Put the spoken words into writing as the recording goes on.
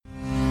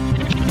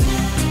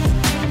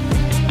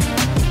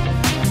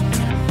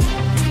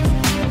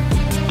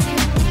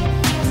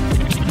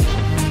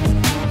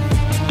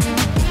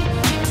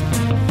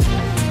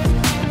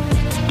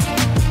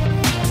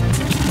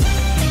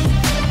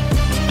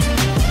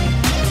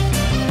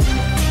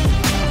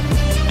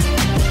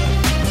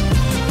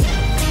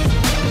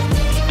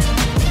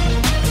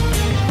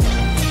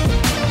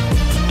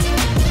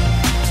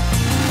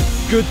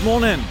Good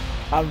morning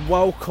and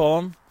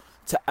welcome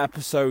to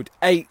episode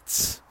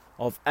 8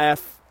 of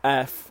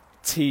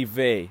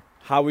FFTV.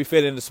 How are we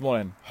feeling this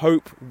morning?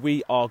 Hope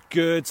we are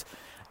good.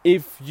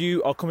 If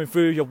you are coming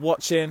through, you're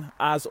watching,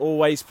 as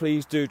always,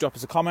 please do drop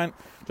us a comment,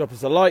 drop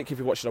us a like. If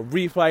you're watching a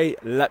replay,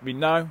 let me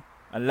know,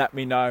 and let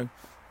me know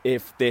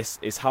if this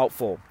is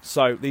helpful.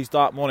 So these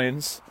dark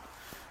mornings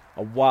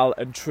are well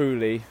and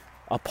truly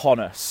upon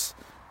us.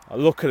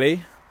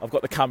 Luckily, I've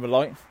got the camera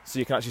light so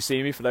you can actually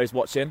see me for those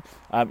watching.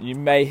 You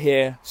may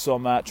hear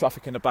some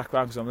traffic in the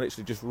background because I'm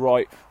literally just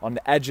right on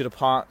the edge of the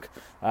park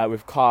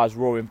with cars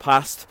roaring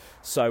past.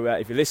 So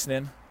if you're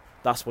listening,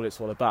 that's what it's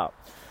all about.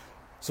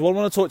 So what I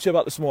want to talk to you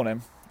about this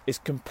morning is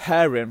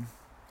comparing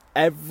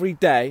every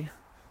day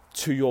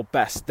to your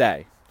best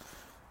day.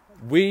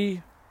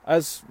 We,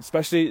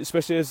 especially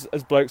as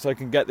blokes, I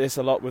can get this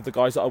a lot with the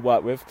guys that I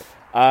work with,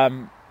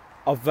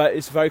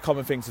 it's a very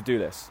common thing to do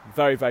this.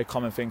 Very, very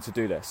common thing to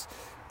do this.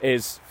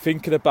 Is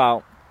thinking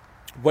about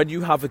when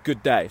you have a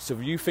good day. So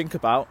if you think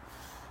about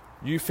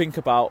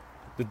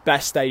the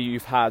best day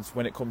you've had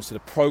when it comes to the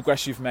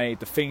progress you've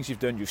made, the things you've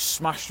done, you've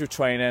smashed your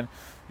training,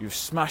 you've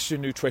smashed your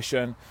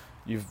nutrition,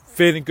 you're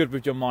feeling good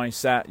with your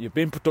mindset, you've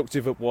been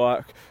productive at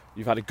work,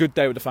 you've had a good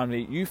day with the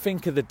family. You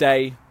think of the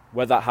day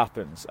where that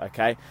happens,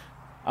 okay?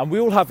 And we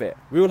all have it.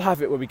 We all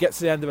have it where we get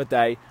to the end of a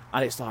day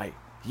and it's like,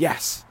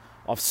 yes,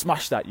 I've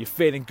smashed that. You're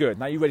feeling good.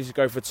 Now you're ready to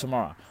go for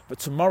tomorrow. But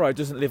tomorrow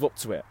doesn't live up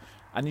to it.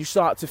 And you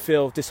start to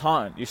feel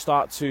disheartened. You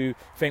start to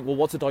think, well,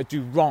 what did I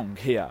do wrong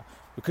here?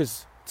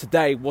 Because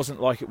today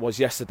wasn't like it was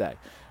yesterday.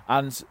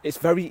 And it's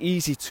very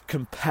easy to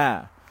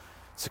compare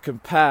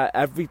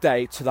every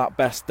day to that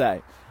best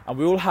day. And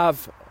we all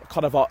have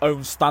kind of our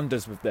own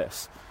standards with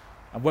this.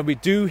 And when we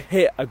do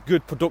hit a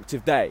good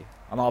productive day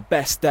and our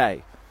best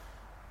day,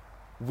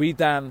 we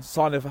then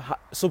kind of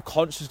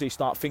subconsciously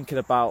start thinking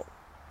about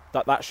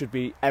that should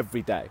be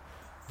every day.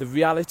 The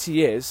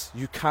reality is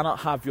you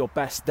cannot have your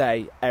best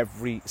day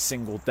every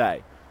single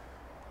day.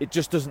 It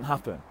just doesn't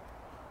happen.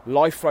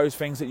 Life throws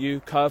things at you,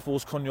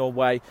 curveballs come your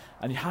way,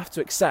 and you have to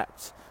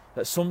accept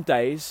that some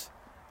days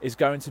is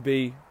going to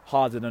be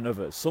harder than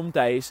others. Some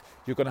days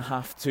you're going to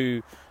have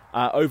to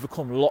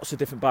overcome lots of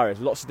different barriers,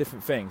 lots of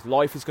different things.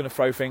 Life is going to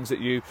throw things at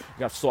you.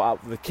 You have to sort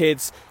out with the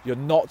kids. You're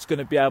not going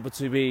to be able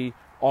to be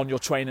on your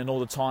training all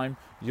the time.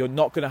 You're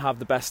not going to have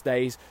the best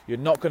days. You're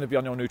not going to be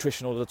on your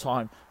nutrition all the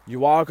time.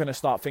 You are going to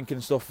start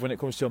thinking stuff when it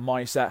comes to your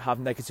mindset, have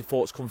negative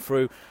thoughts come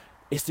through.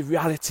 It's the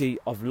reality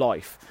of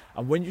life.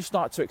 And when you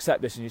start to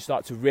accept this and you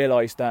start to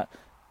realise that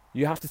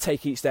you have to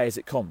take each day as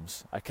it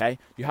comes, okay?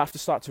 You have to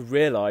start to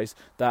realise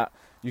that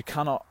you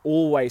cannot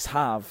always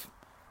have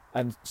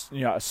a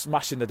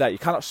smash in the day. You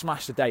cannot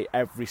smash the day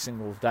every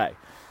single day.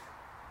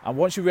 And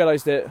once you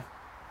realise that,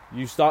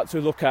 you start to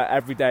look at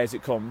every day as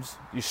it comes.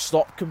 You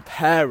stop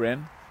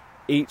comparing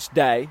each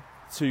day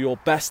to your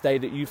best day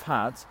that you've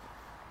had.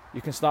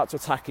 You can start to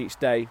attack each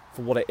day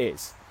for what it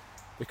is.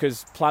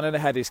 Because planning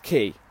ahead is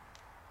key.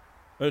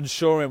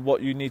 Ensuring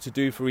what you need to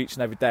do for each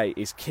and every day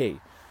is key.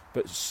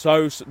 But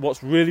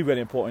what's really,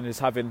 really important is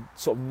having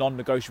sort of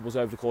non-negotiables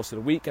over the course of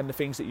the week and the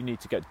things that you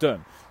need to get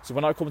done. So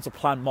when I come to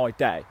plan my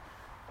day,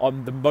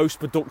 I'm the most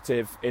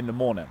productive in the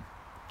morning.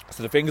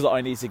 So the things that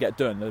I need to get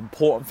done, the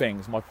important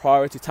things, my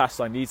priority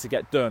tasks I need to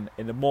get done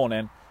in the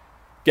morning,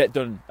 get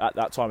done at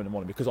that time in the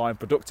morning because I am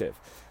productive.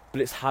 But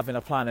it's having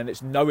a plan and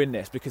it's knowing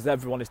this because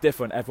everyone is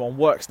different, everyone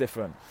works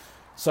different.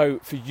 So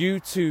for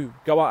you to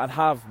go out and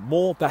have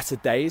more better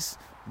days,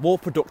 more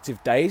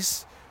productive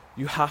days,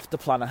 you have to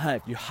plan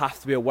ahead. You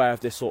have to be aware of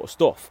this sort of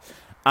stuff.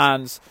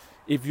 And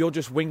if you're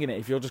just winging it,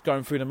 if you're just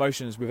going through the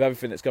motions with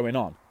everything that's going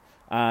on,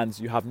 and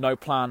you have no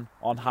plan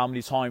on how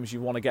many times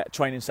you want to get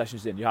training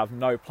sessions in, you have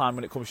no plan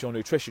when it comes to your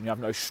nutrition, you have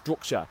no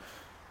structure,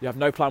 you have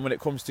no plan when it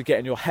comes to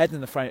getting your head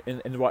in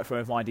the right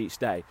frame of mind each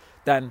day,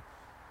 then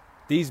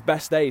these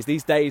best days,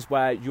 these days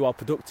where you are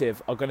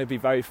productive, are going to be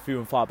very few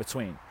and far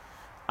between.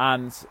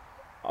 And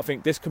I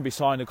think this can be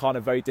kind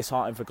of very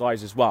disheartening for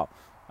guys as well.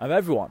 And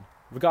everyone,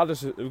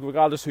 regardless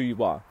who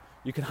you are,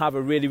 you can have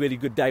a really, really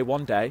good day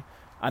one day,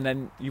 and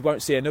then you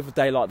won't see another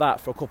day like that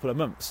for a couple of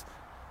months.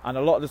 And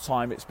a lot of the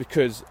time it's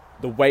because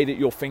the way that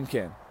you're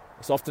thinking,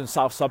 it's often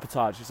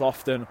self-sabotage. It's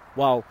often,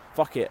 well,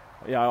 fuck it,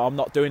 I'm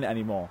not doing it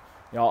anymore.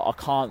 I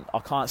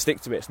can't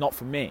stick to it. It's not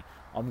for me.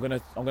 I'm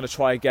gonna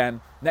try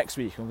again next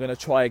week. I'm gonna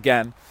try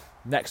again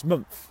next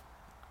month.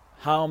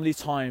 How many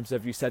times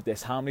have you said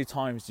this? How many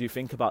times do you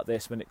think about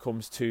this when it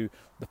comes to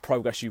the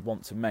progress you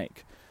want to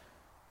make?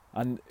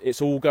 And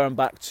it's all going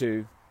back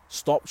to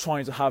stop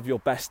trying to have your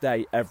best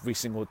day every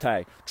single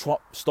day.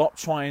 Stop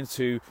trying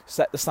to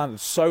set the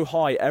standard so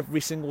high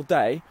every single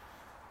day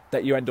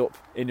that you end up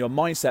in your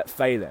mindset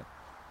failing.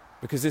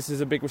 Because this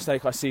is a big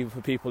mistake I see for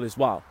people as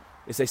well,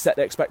 is they set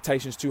their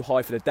expectations too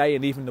high for the day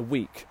and even the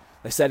week.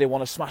 They say they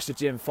want to smash the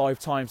gym 5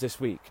 times this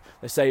week.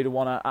 They say they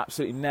want to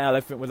absolutely nail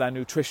everything with their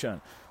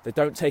nutrition. They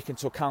don't take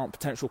into account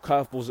potential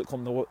curveballs that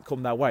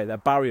come their way, their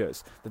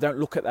barriers. They don't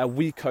look at their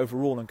week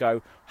overall and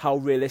go, how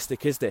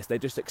realistic is this? They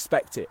just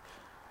expect it.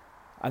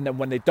 And then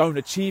when they don't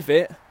achieve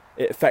it,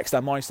 it affects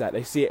their mindset.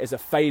 They see it as a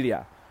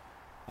failure.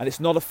 And it's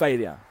not a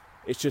failure.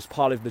 It's just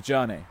part of the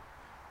journey.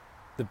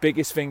 The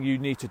biggest thing you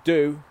need to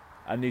do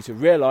and need to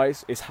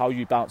realise is how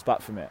you bounce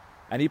back from it.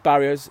 Any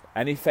barriers,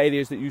 any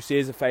failures that you see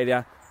as a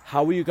failure,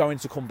 how are you going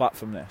to come back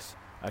from this?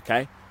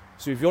 Okay?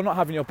 So if you're not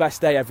having your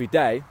best day every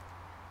day,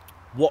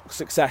 what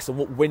success and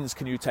what wins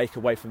can you take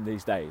away from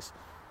these days?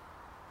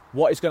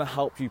 What is going to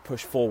help you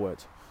push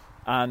forward?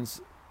 And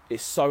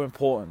it's so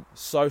important,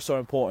 so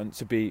important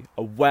to be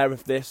aware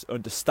of this,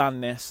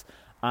 understand this,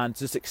 and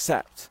just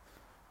accept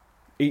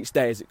each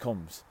day as it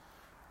comes.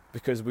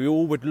 Because we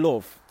all would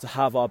love to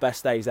have our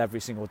best days every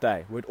single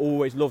day. We'd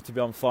always love to be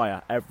on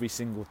fire every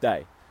single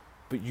day.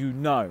 But you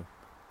know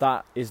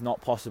that is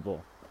not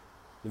possible.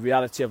 The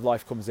reality of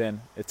life comes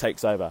in, it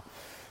takes over.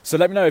 So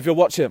let me know if you're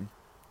watching.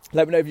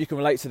 Let me know if you can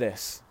relate to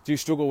this. Do you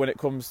struggle when it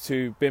comes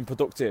to being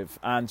productive,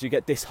 and you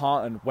get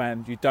disheartened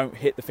when you don't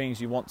hit the things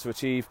you want to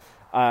achieve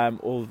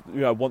or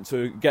want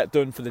to get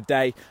done for the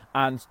day?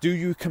 And do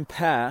you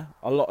compare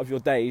a lot of your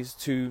days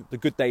to the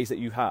good days that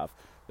you have,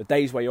 the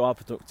days where you are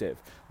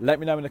productive? Let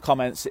me know in the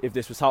comments if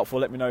this was helpful.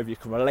 Let me know if you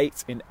can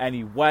relate in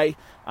any way.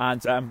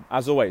 And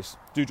as always,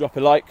 do drop a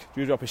like,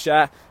 do drop a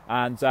share,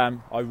 and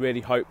I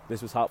really hope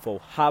this was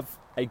helpful. Have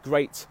a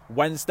great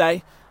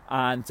Wednesday,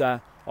 and I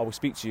will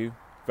speak to you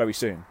very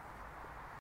soon.